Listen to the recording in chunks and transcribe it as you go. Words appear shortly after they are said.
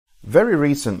Very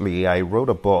recently, I wrote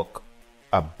a book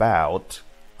about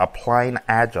applying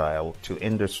Agile to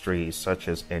industries such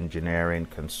as engineering,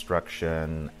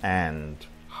 construction, and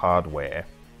hardware,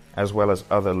 as well as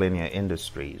other linear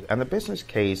industries. And the business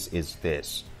case is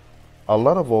this. A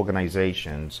lot of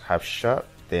organizations have shut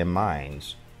their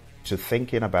minds to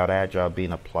thinking about Agile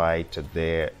being applied to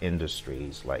their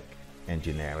industries like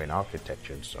engineering,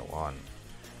 architecture, and so on.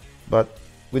 But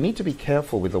we need to be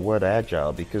careful with the word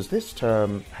Agile because this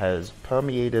term has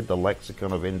permeated the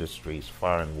lexicon of industries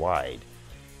far and wide,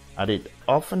 and it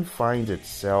often finds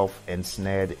itself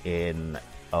ensnared in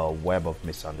a web of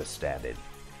misunderstanding.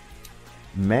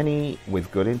 Many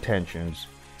with good intentions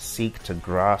seek to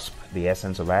grasp the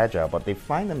essence of Agile, but they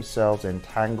find themselves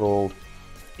entangled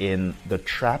in the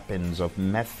trappings of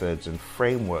methods and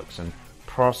frameworks and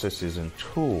processes and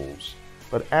tools.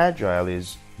 But Agile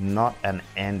is not an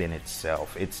end in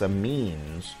itself. It's a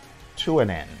means to an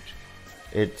end.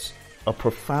 It's a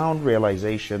profound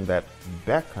realization that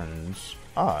beckons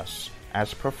us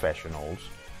as professionals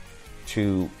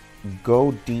to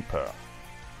go deeper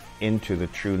into the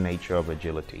true nature of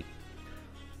agility.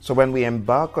 So when we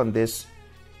embark on this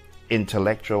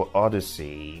intellectual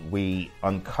odyssey, we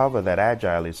uncover that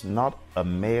Agile is not a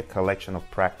mere collection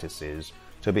of practices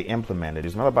to be implemented.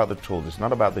 It's not about the tools, it's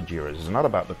not about the Jiras, it's not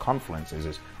about the Confluences,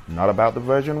 it's not about the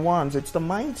version ones, it's the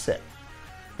mindset.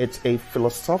 It's a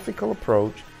philosophical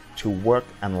approach to work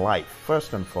and life,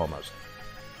 first and foremost.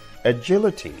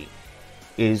 Agility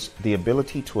is the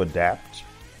ability to adapt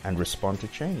and respond to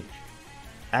change.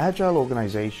 Agile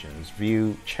organizations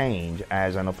view change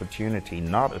as an opportunity,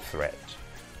 not a threat,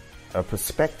 a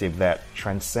perspective that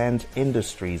transcends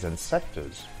industries and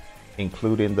sectors,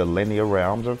 including the linear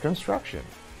realms of construction,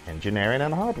 engineering,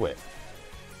 and hardware.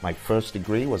 My first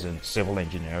degree was in civil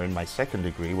engineering. My second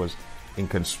degree was in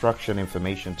construction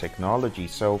information technology.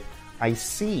 So I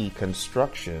see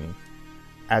construction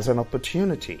as an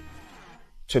opportunity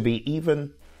to be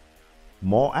even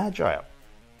more agile.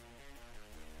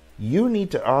 You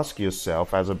need to ask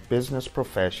yourself as a business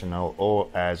professional or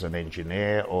as an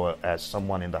engineer or as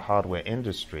someone in the hardware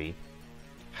industry,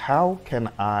 how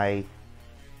can I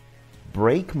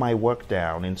break my work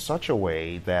down in such a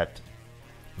way that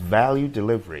value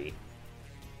delivery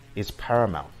is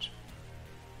paramount?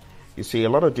 You see, a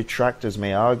lot of detractors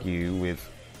may argue with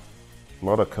a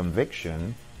lot of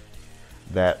conviction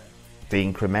that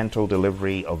the incremental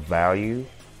delivery of value,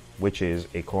 which is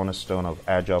a cornerstone of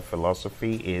Agile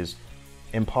philosophy, is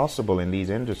impossible in these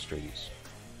industries.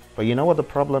 But you know what the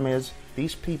problem is?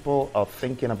 These people are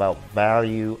thinking about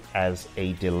value as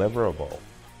a deliverable.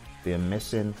 They're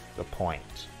missing the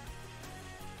point.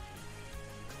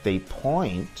 They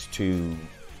point to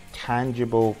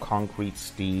tangible concrete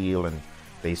steel and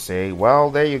they say,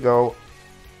 well, there you go.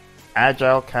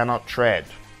 Agile cannot tread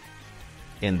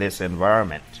in this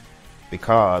environment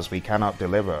because we cannot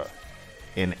deliver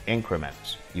in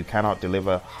increments. You cannot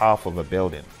deliver half of a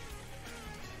building.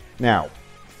 Now,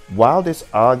 while this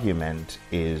argument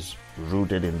is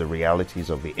rooted in the realities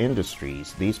of the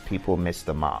industries, these people miss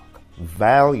the mark.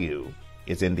 Value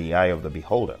is in the eye of the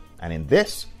beholder. And in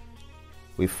this,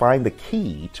 we find the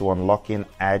key to unlocking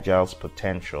Agile's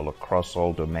potential across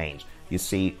all domains. You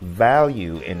see,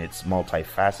 value in its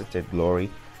multifaceted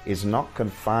glory is not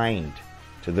confined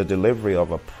to the delivery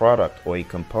of a product or a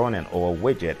component or a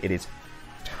widget. It is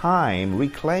time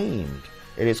reclaimed.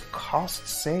 It is cost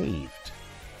saved.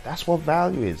 That's what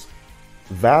value is.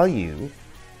 Value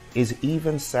is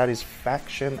even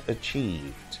satisfaction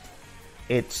achieved.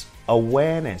 It's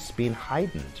awareness being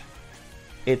heightened.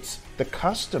 It's the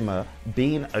customer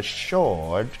being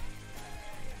assured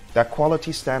that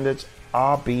quality standards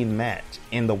are being met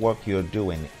in the work you're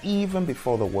doing, even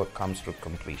before the work comes to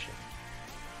completion.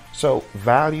 So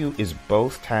value is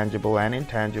both tangible and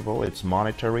intangible. It's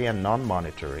monetary and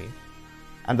non-monetary.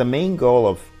 And the main goal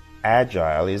of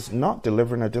Agile is not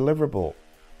delivering a deliverable,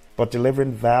 but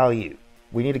delivering value.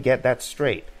 We need to get that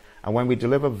straight. And when we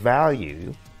deliver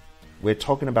value, we're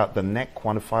talking about the net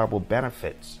quantifiable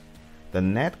benefits. The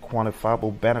net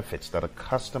quantifiable benefits that a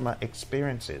customer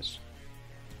experiences.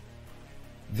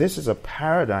 This is a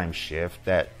paradigm shift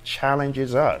that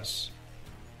challenges us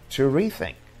to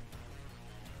rethink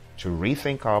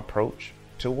our approach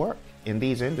to work in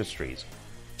these industries.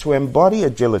 To embody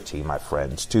agility, my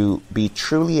friends, to be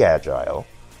truly agile,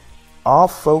 our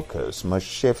focus must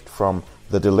shift from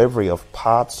the delivery of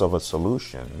parts of a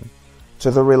solution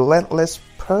to the relentless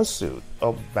pursuit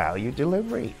of value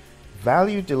delivery.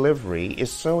 Value delivery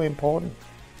is so important.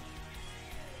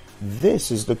 This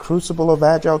is the crucible of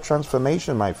Agile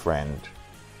transformation, my friend.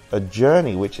 A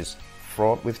journey which is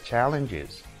fraught with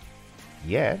challenges,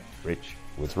 yet rich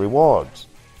with rewards.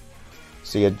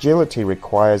 See, agility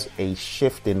requires a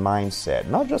shift in mindset,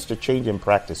 not just a change in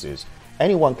practices.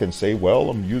 Anyone can say, well,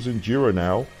 I'm using Jira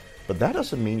now, but that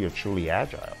doesn't mean you're truly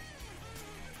agile.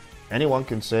 Anyone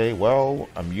can say, well,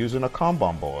 I'm using a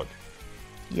Kanban board.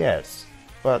 Yes,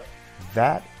 but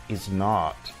that is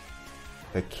not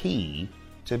the key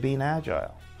to being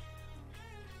agile.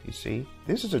 You see,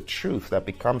 this is a truth that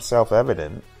becomes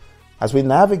self-evident as we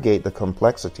navigate the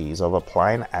complexities of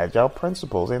applying agile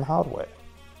principles in hardware,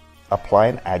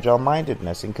 applying agile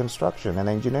mindedness in construction and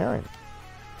engineering.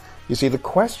 You see, the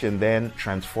question then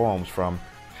transforms from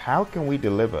how can we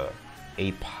deliver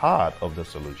a part of the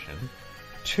solution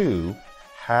to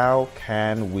how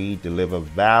can we deliver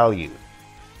value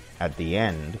at the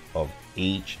end of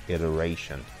each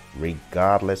iteration,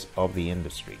 regardless of the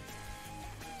industry.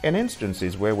 In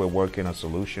instances where we're working a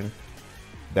solution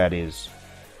that is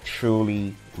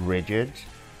truly rigid,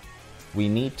 we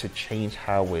need to change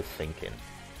how we're thinking.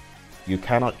 You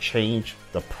cannot change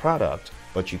the product,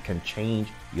 but you can change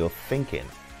your thinking.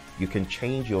 You can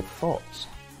change your thoughts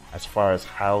as far as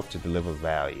how to deliver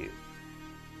value.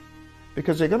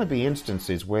 Because there are going to be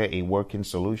instances where a working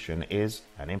solution is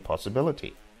an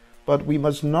impossibility. But we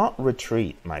must not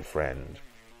retreat, my friend.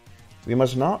 We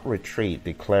must not retreat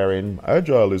declaring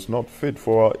Agile is not fit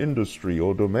for our industry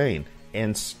or domain.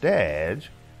 Instead,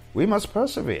 we must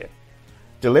persevere,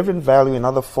 delivering value in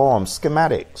other forms,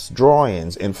 schematics,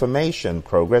 drawings, information,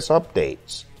 progress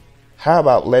updates. How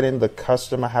about letting the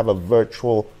customer have a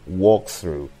virtual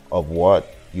walkthrough of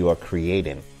what you are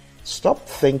creating? Stop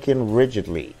thinking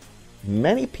rigidly.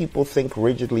 Many people think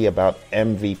rigidly about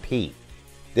MVP.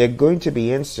 There are going to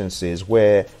be instances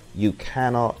where you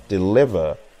cannot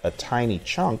deliver a tiny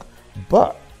chunk,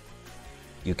 but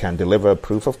you can deliver a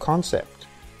proof of concept.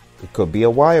 It could be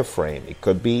a wireframe. It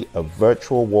could be a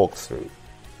virtual walkthrough.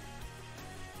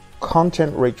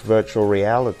 Content-rich virtual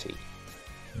reality,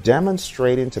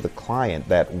 demonstrating to the client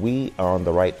that we are on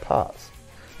the right path.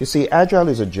 You see, Agile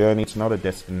is a journey. It's not a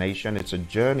destination. It's a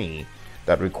journey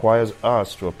that requires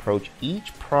us to approach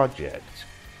each project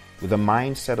with a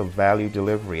mindset of value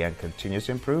delivery and continuous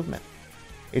improvement.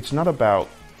 It's not about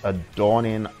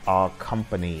adorning our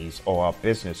companies or our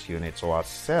business units or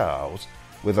ourselves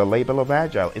with a label of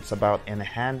Agile. It's about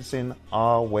enhancing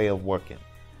our way of working,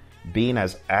 being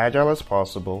as agile as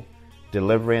possible,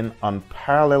 delivering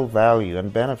unparalleled value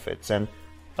and benefits, and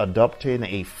adopting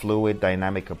a fluid,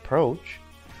 dynamic approach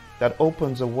that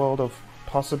opens a world of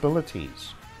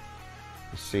possibilities.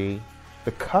 You see,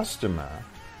 the customer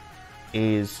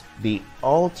is the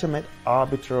ultimate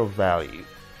arbiter of value.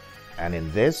 And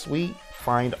in this, we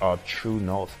find our true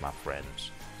north, my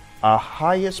friends. Our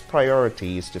highest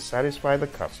priority is to satisfy the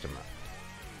customer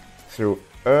through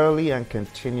early and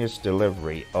continuous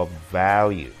delivery of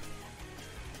value.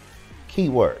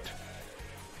 Keyword,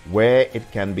 where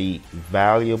it can be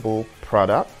valuable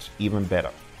product, even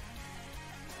better.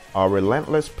 Our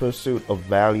relentless pursuit of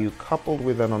value coupled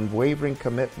with an unwavering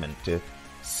commitment to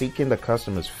seeking the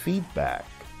customer's feedback,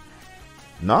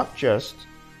 not just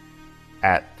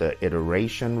at the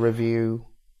iteration review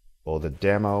or the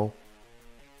demo,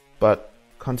 but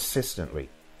consistently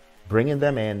bringing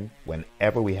them in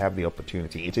whenever we have the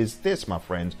opportunity. It is this, my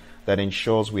friends, that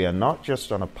ensures we are not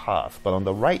just on a path, but on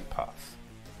the right path.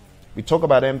 We talk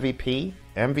about MVP.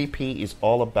 MVP is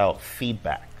all about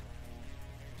feedback.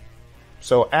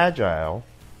 So Agile,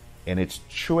 in its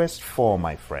truest form,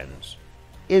 my friends,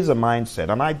 is a mindset.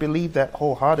 And I believe that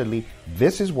wholeheartedly.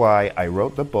 This is why I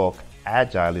wrote the book,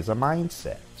 Agile is a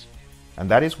Mindset.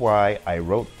 And that is why I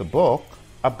wrote the book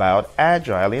about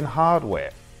Agile in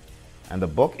hardware. And the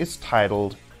book is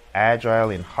titled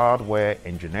Agile in Hardware,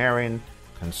 Engineering,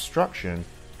 Construction,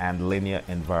 and Linear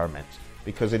Environments.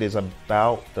 Because it is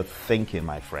about the thinking,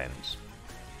 my friends.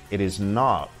 It is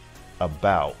not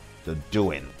about the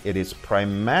doing. It is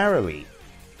primarily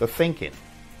the thinking.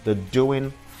 The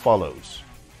doing follows.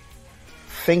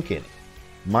 Thinking,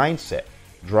 mindset,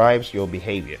 drives your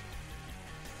behavior.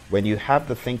 When you have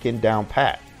the thinking down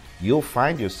pat, you'll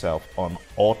find yourself on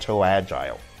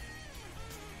auto-agile.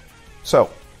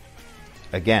 So,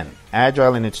 again,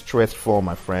 Agile in its truest form,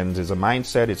 my friends, is a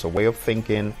mindset, it's a way of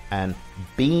thinking and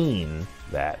being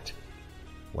that,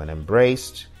 when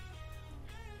embraced,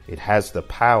 it has the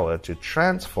power to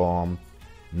transform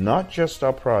not just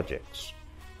our projects,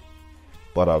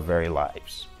 but our very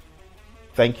lives.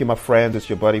 Thank you, my friends. It's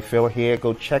your buddy Phil here.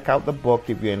 Go check out the book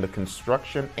if you're in the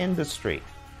construction industry.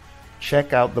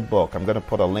 Check out the book. I'm going to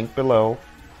put a link below.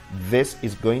 This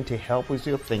is going to help with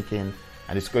your thinking,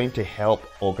 and it's going to help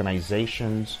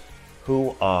organizations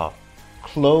who are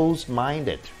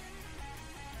closed-minded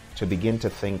to begin to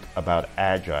think about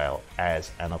Agile as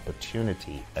an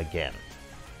opportunity again.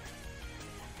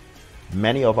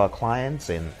 Many of our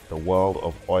clients in the world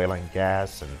of oil and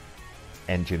gas and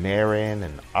engineering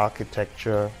and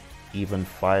architecture, even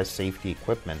fire safety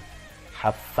equipment,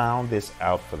 have found this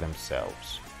out for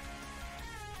themselves.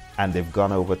 And they've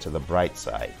gone over to the bright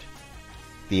side,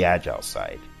 the Agile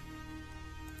side.